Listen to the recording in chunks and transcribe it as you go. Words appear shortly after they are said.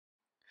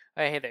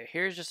Hey there,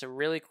 here's just a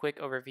really quick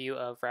overview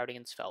of routing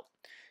in Svelte.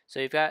 So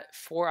you've got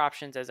four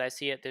options as I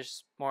see it.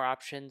 There's more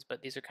options,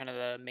 but these are kind of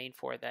the main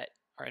four that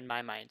are in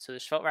my mind. So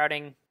there's Svelte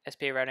routing,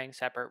 SPA routing,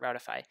 Sapper,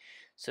 Routify.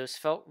 So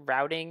Svelte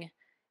routing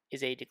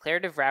is a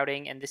declarative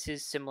routing, and this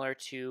is similar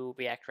to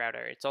React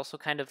router. It's also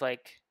kind of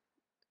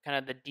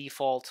the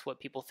default, what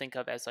people think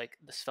of as like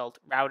the Svelte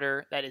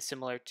router that is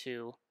similar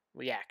to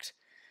React.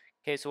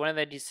 Okay, so one of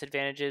the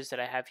disadvantages that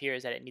I have here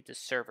is that it needs a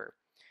server.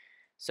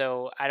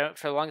 So I don't,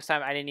 for the longest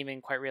time, I didn't even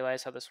quite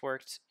realize how this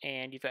worked.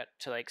 And you've got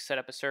to like set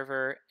up a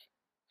server,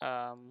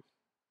 um,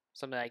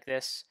 something like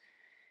this,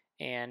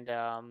 and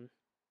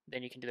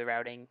then you can do the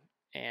routing.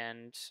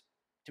 And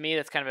to me,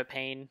 that's kind of a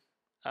pain.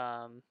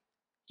 Um,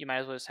 you might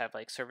as well just have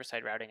like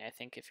server-side routing, I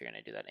think, if you're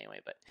going to do that anyway.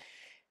 But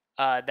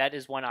that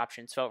is one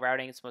option. Svelte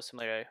routing is most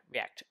similar to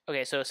React.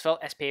 Okay, so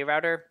Svelte SPA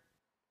router.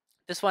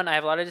 This one, I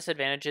have a lot of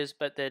disadvantages,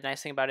 but the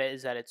nice thing about it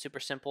is that it's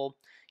super simple.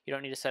 You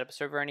don't need to set up a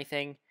server or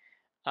anything.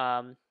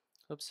 Um,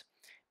 oops.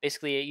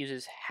 Basically, it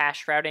uses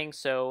hash routing,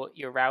 so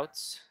your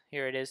routes,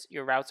 here it is,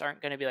 your routes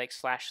aren't going to be like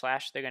slash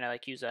slash. They're going to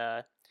like use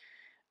a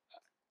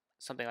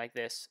something like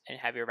this and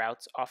have your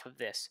routes off of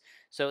this.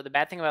 So the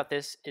bad thing about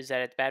this is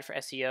that it's bad for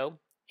SEO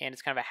and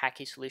it's kind of a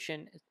hacky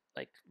solution.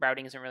 Like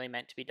routing isn't really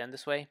meant to be done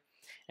this way.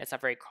 And it's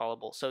not very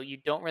crawlable. So you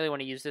don't really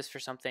want to use this for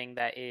something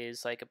that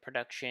is like a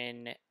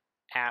production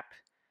app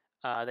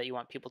that you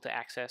want people to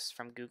access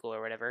from Google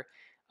or whatever.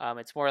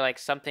 It's more like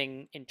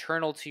something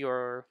internal to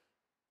your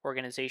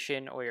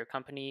organization or your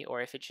company,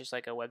 or if it's just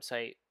like a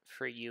website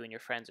for you and your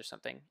friends or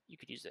something, you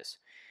could use this.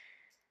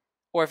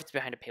 Or if it's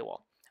behind a paywall.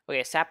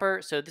 Okay,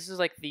 Sapper. So this is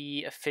like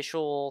the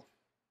official.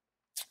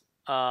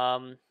 I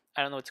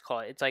don't know what to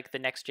call it. It's like the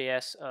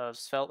Next.js of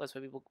Svelte. That's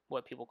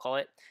what people call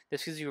it.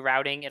 This gives you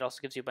routing. It also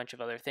gives you a bunch of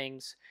other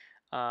things.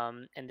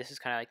 And this is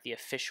kind of like the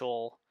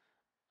official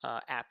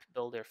app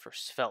builder for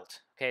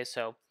Svelte. Okay,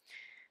 so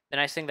the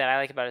nice thing that I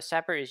like about a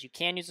Sapper is you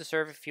can use a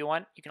server if you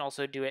want. You can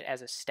also do it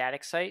as a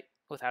static site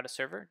without a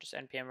server. Just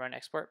npm run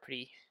export.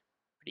 Pretty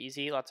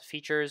easy. Lots of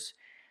features.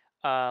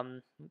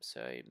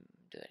 So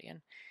do that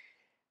again.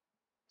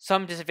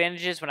 Some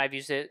disadvantages when I've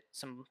used it,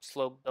 some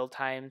slow build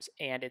times,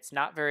 and it's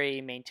not very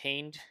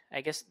maintained.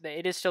 I guess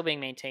it is still being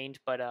maintained,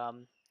 but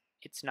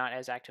it's not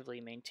as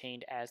actively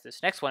maintained as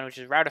this next one, which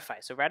is Routify.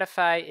 So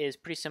Routify is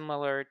pretty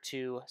similar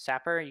to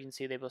Sapper. You can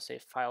see they both say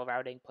file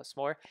routing plus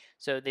more.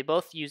 So they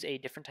both use a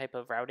different type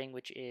of routing,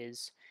 which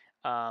is,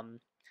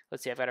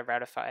 let's see, I've got a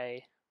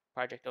Routify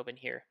project open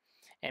here.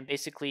 And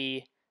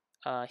basically,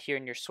 here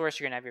in your source,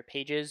 you're going to have your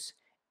pages,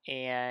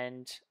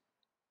 and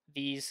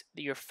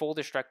your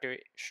folder structure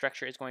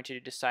is going to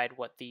decide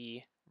what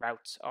the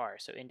routes are.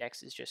 So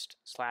index is just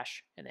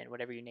slash, and then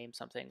whatever you name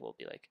something will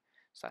be like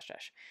slash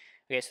dash.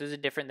 Okay, so this is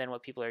different than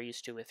what people are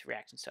used to with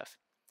React and stuff.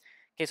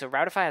 Okay, so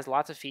Routify has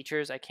lots of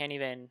features. I can't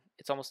even,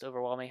 it's almost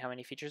overwhelming how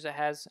many features it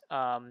has.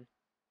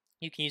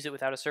 You can use it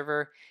without a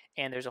server,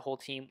 and there's a whole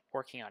team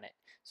working on it.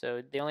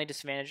 So the only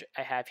disadvantage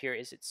I have here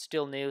is it's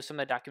still new. Some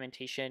of the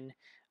documentation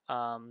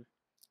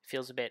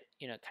feels a bit,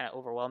 kind of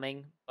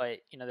overwhelming, but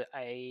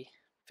I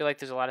feel like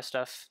there's a lot of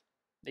stuff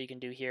that you can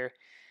do here.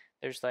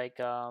 There's like,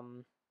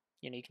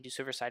 you can do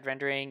server-side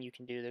rendering.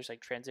 There's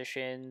like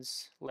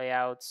transitions,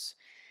 layouts,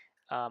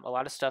 a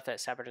lot of stuff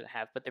that Sapper doesn't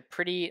have, but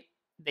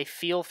they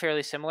feel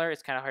fairly similar.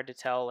 It's kind of hard to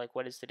tell like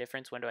what is the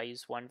difference. When do I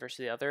use one versus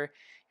the other?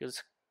 You'll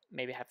just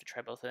maybe have to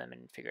try both of them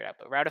and figure it out.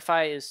 But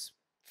Routify is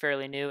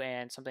fairly new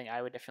and something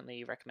I would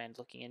definitely recommend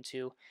looking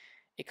into.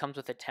 It comes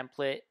with a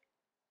template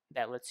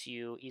that lets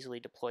you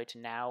easily deploy to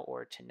Now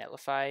or to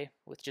Netlify.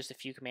 With just a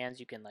few commands,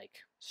 you can like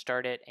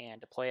start it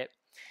and deploy it.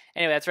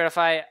 Anyway, that's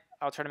Routify.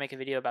 I'll try to make a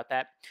video about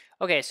that.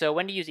 Okay, so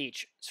when to use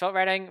each. Svelte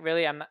routing,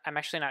 really, I'm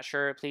actually not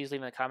sure. Please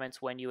leave in the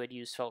comments when you would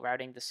use Svelte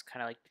routing, this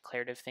kind of like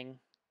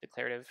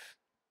declarative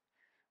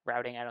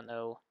routing. I don't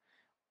know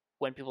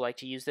when people like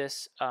to use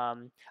this.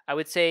 I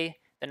would say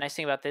the nice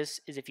thing about this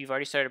is if you've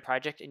already started a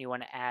project and you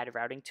want to add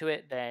routing to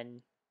it,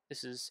 then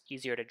this is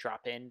easier to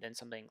drop in than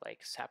something like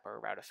Sapper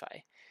or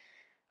Routify.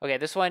 Okay,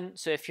 this one,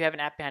 so if you have an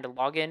app behind a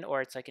login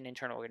or it's like an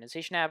internal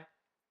organization app,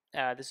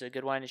 this is a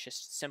good one. It's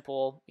just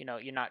simple.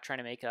 You're not trying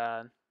to make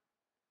an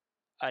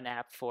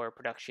app for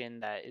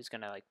production that is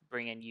going to like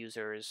bring in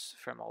users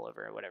from all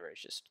over or whatever.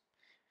 It's just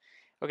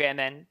okay. And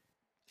then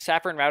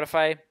Sapper and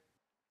Routify,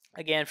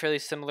 again, fairly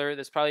similar.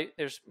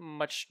 There's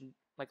much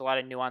like a lot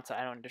of nuance that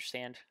I don't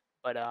understand,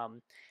 but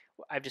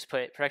I've just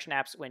put production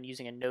apps when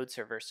using a node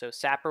server. So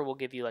Sapper will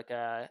give you like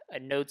a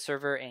node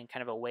server and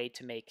kind of a way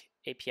to make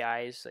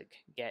APIs like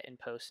get and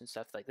post and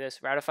stuff like this.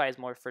 Routify is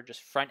more for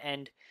just front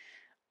end,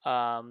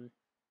 and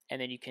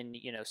then you can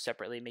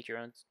separately make your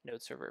own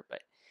node server. But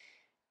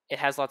it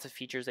has lots of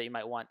features that you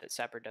might want that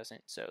Sapper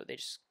doesn't. So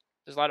there's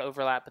a lot of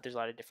overlap, but there's a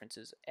lot of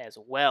differences as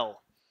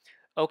well.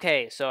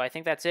 Okay, so I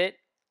think that's it.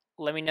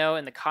 Let me know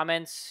in the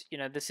comments.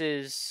 This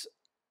is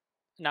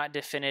not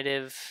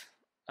definitive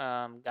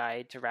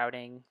guide to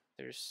routing.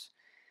 There's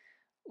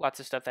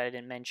lots of stuff that I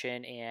didn't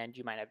mention, and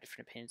you might have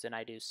different opinions than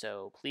I do.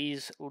 So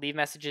please leave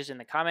messages in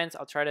the comments.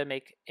 I'll try to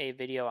make a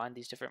video on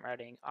these different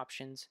routing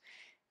options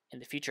in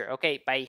the future. Okay, bye.